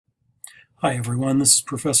Hi everyone, this is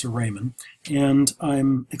Professor Raymond, and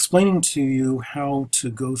I'm explaining to you how to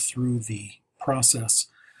go through the process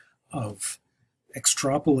of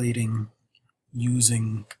extrapolating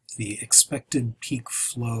using the expected peak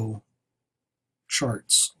flow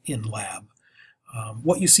charts in lab.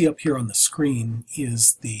 What you see up here on the screen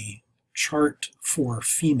is the chart for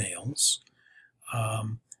females.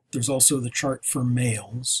 There's also the chart for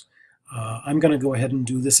males. I'm going to go ahead and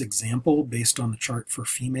do this example based on the chart for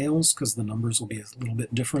females because the numbers will be a little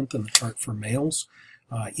bit different than the chart for males.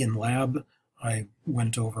 In lab, I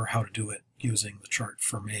went over how to do it using the chart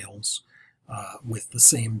for males with the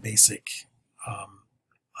same basic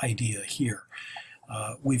idea here.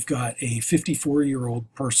 We've got a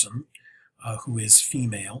 54-year-old person who is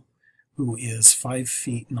female, who is 5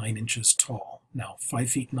 feet 9 inches tall. Now, 5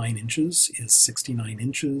 feet 9 inches is 69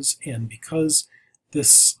 inches, and because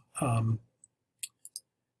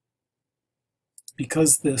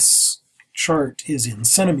this chart is in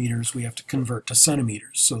centimeters, we have to convert to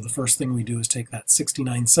centimeters. So the first thing we do is take that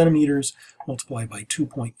 69 centimeters, multiply by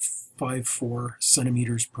 2.54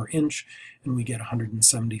 centimeters per inch, and we get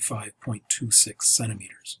 175.26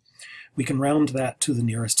 centimeters. We can round that to the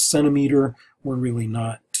nearest centimeter. We're really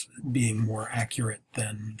not being more accurate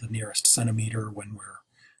than the nearest centimeter when we're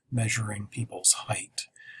measuring people's height.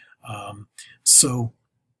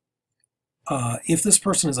 If this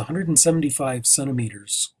person is 175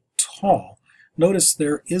 centimeters tall, notice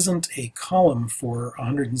there isn't a column for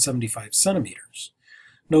 175 centimeters.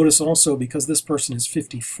 Notice also, because this person is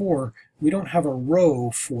 54, we don't have a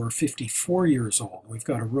row for 54 years old. We've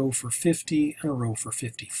got a row for 50 and a row for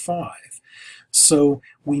 55. So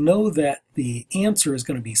we know that the answer is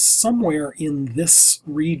going to be somewhere in this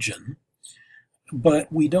region,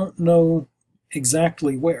 but we don't know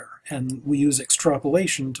exactly where, and we use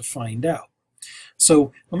extrapolation to find out.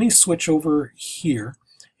 So let me switch over here,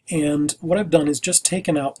 and what I've done is just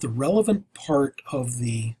taken out the relevant part of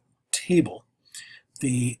the table,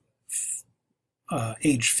 the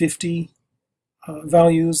age 50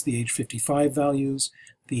 values, the age 55 values,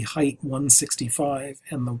 the height 165,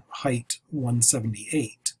 and the height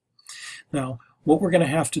 178. Now, what we're going to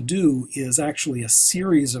have to do is actually a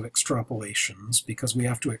series of extrapolations because we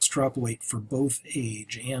have to extrapolate for both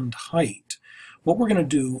age and height. What we're going to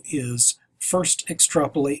do is first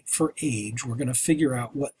extrapolate for age. We're going to figure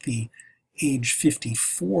out what the age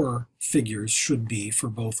 54 figures should be for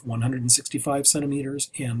both 165 centimeters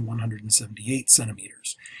and 178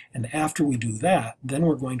 centimeters. And after we do that, then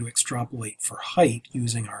we're going to extrapolate for height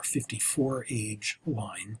using our 54 age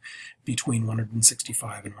line between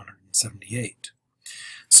 165 and 178.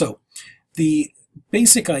 So the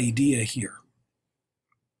basic idea here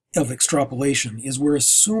of extrapolation is we're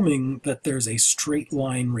assuming that there's a straight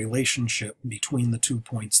line relationship between the 2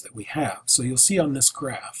 points that we have. So you'll see on this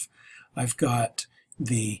graph, I've got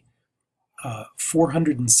the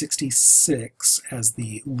 466 as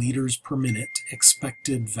the liters per minute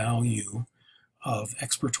expected value of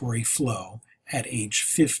expiratory flow at age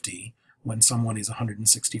 50 when someone is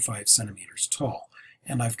 165 centimeters tall.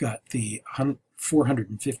 And I've got the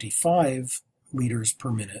 455 liters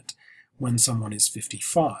per minute when someone is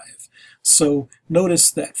 55. So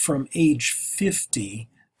notice that from age 50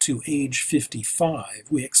 to age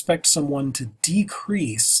 55, we expect someone to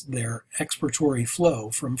decrease their expiratory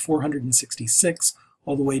flow from 466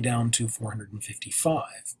 all the way down to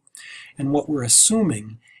 455. And what we're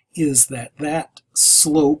assuming is that that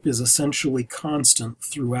slope is essentially constant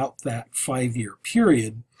throughout that 5-year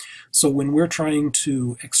period. So when we're trying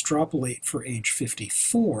to extrapolate for age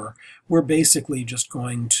 54, we're basically just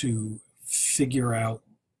going to figure out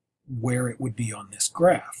where it would be on this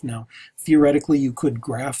graph. Now, theoretically, you could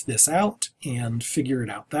graph this out and figure it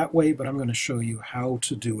out that way, but I'm going to show you how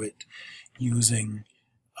to do it using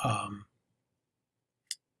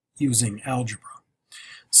algebra.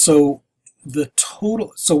 So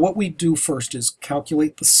what we do first is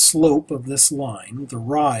calculate the slope of this line. The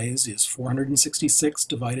rise is 466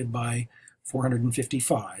 divided by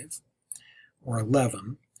 455, or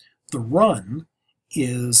 11. The run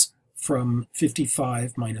is from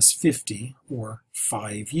 55 minus 50, or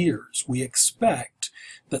 5 years. We expect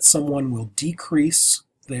that someone will decrease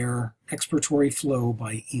their expiratory flow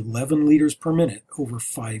by 11 liters per minute over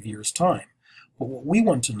 5 years' time. But what we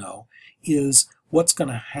want to know is what's going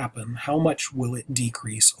to happen, how much will it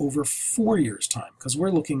decrease over 4 years' time, because we're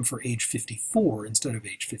looking for age 54 instead of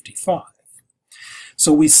age 55.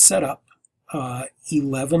 So we set up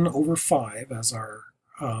 11 over 5 as our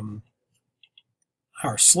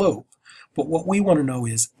slope, but what we want to know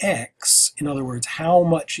is x, in other words, how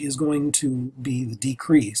much is going to be the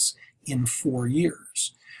decrease in 4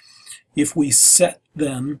 years. If we set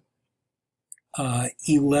then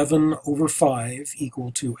 11 over 5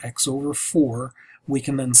 equal to x over 4, we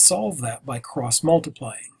can then solve that by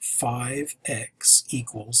cross-multiplying. 5x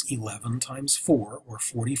equals 11 times 4, or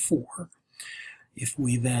 44. If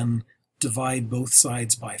we then divide both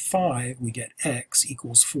sides by 5, we get x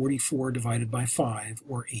equals 44 divided by 5,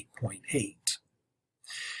 or 8.8.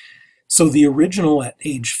 So the original at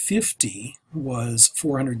age 50 was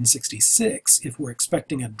 466. If we're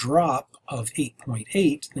expecting a drop of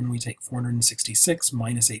 8.8, then we take 466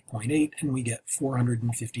 minus 8.8, and we get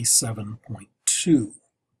 457.2.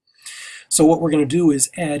 So what we're going to do is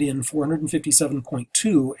add in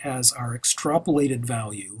 457.2 as our extrapolated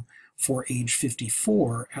value for age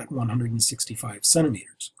 54 at 165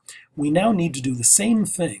 centimeters. We now need to do the same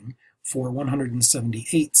thing for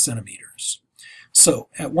 178 centimeters. So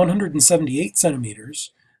at 178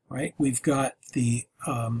 centimeters, right, we've got the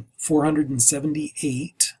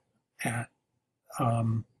 478 at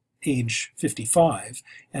age 55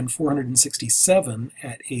 and 467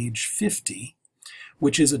 at age 50,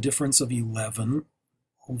 which is a difference of 11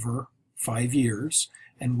 over 5 years,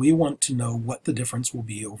 and we want to know what the difference will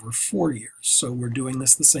be over 4 years. So we're doing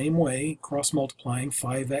this the same way, cross-multiplying.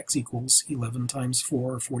 5x equals 11 times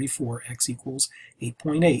 4, or 44, x equals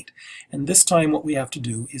 8.8. And this time what we have to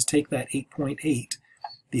do is take that 8.8,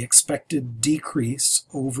 the expected decrease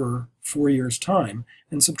over 4 years' time,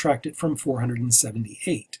 and subtract it from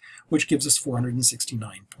 478, which gives us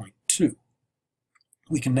 469.2.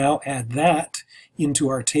 We can now add that into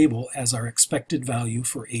our table as our expected value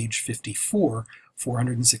for age 54,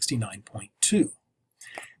 469.2.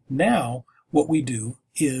 Now, what we do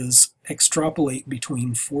is extrapolate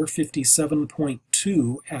between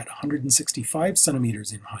 457.2 at 165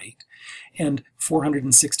 centimeters in height and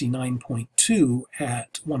 469.2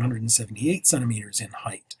 at 178 centimeters in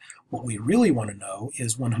height. What we really want to know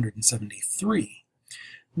is 173.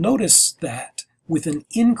 Notice that with an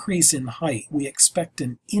increase in height, we expect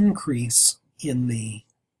an increase in the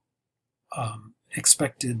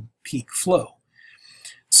expected peak flow.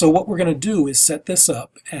 So what we're going to do is set this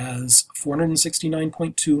up as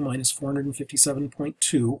 469.2 minus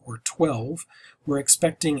 457.2, or 12. We're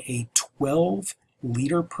expecting a 12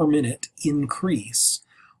 liter per minute increase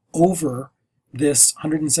over this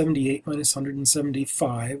 178 minus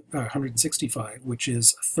 165, which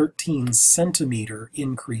is a 13 centimeter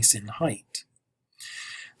increase in height.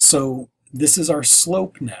 So this is our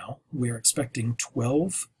slope now. We're expecting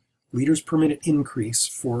 12 liters per minute increase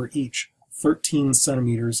for each 13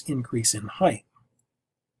 centimeters increase in height.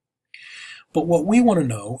 But what we want to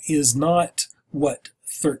know is not what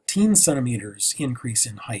 13 centimeters increase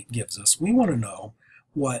in height gives us. We want to know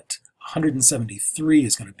what 173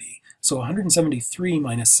 is going to be. So 173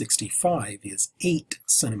 minus 65 is 8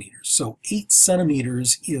 centimeters. So 8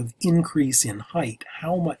 centimeters of increase in height.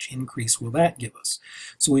 How much increase will that give us?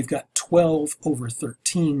 So we've got 12 over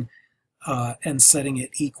 13 and setting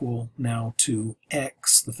it equal now to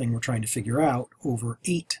x, the thing we're trying to figure out, over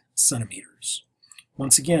 8 centimeters.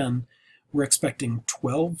 Once again, we're expecting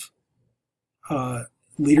 12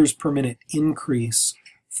 liters per minute increase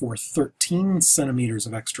for 13 centimeters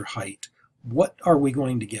of extra height. What are we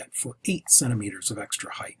going to get for 8 centimeters of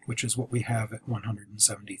extra height, which is what we have at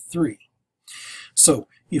 173? So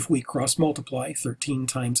if we cross-multiply, 13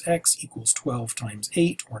 times x equals 12 times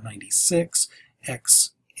 8, or 96.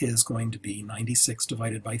 X is going to be 96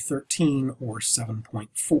 divided by 13, or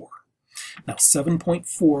 7.4. Now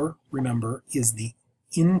 7.4, remember, is the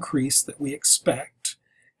increase that we expect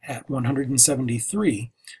at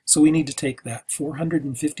 173. So we need to take that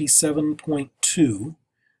 457.2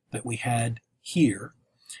 that we had here,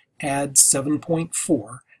 add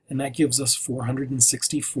 7.4, and that gives us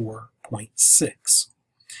 464.6.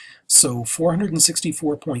 So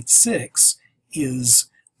 464.6 is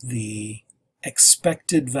the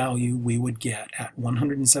expected value we would get at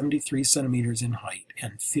 173 centimeters in height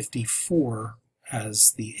and 54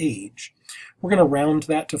 as the age. We're going to round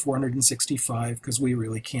that to 465 because we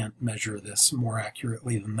really can't measure this more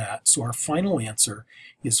accurately than that. So our final answer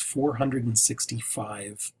is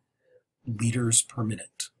 465 liters per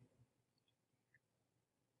minute.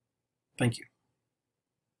 Thank you.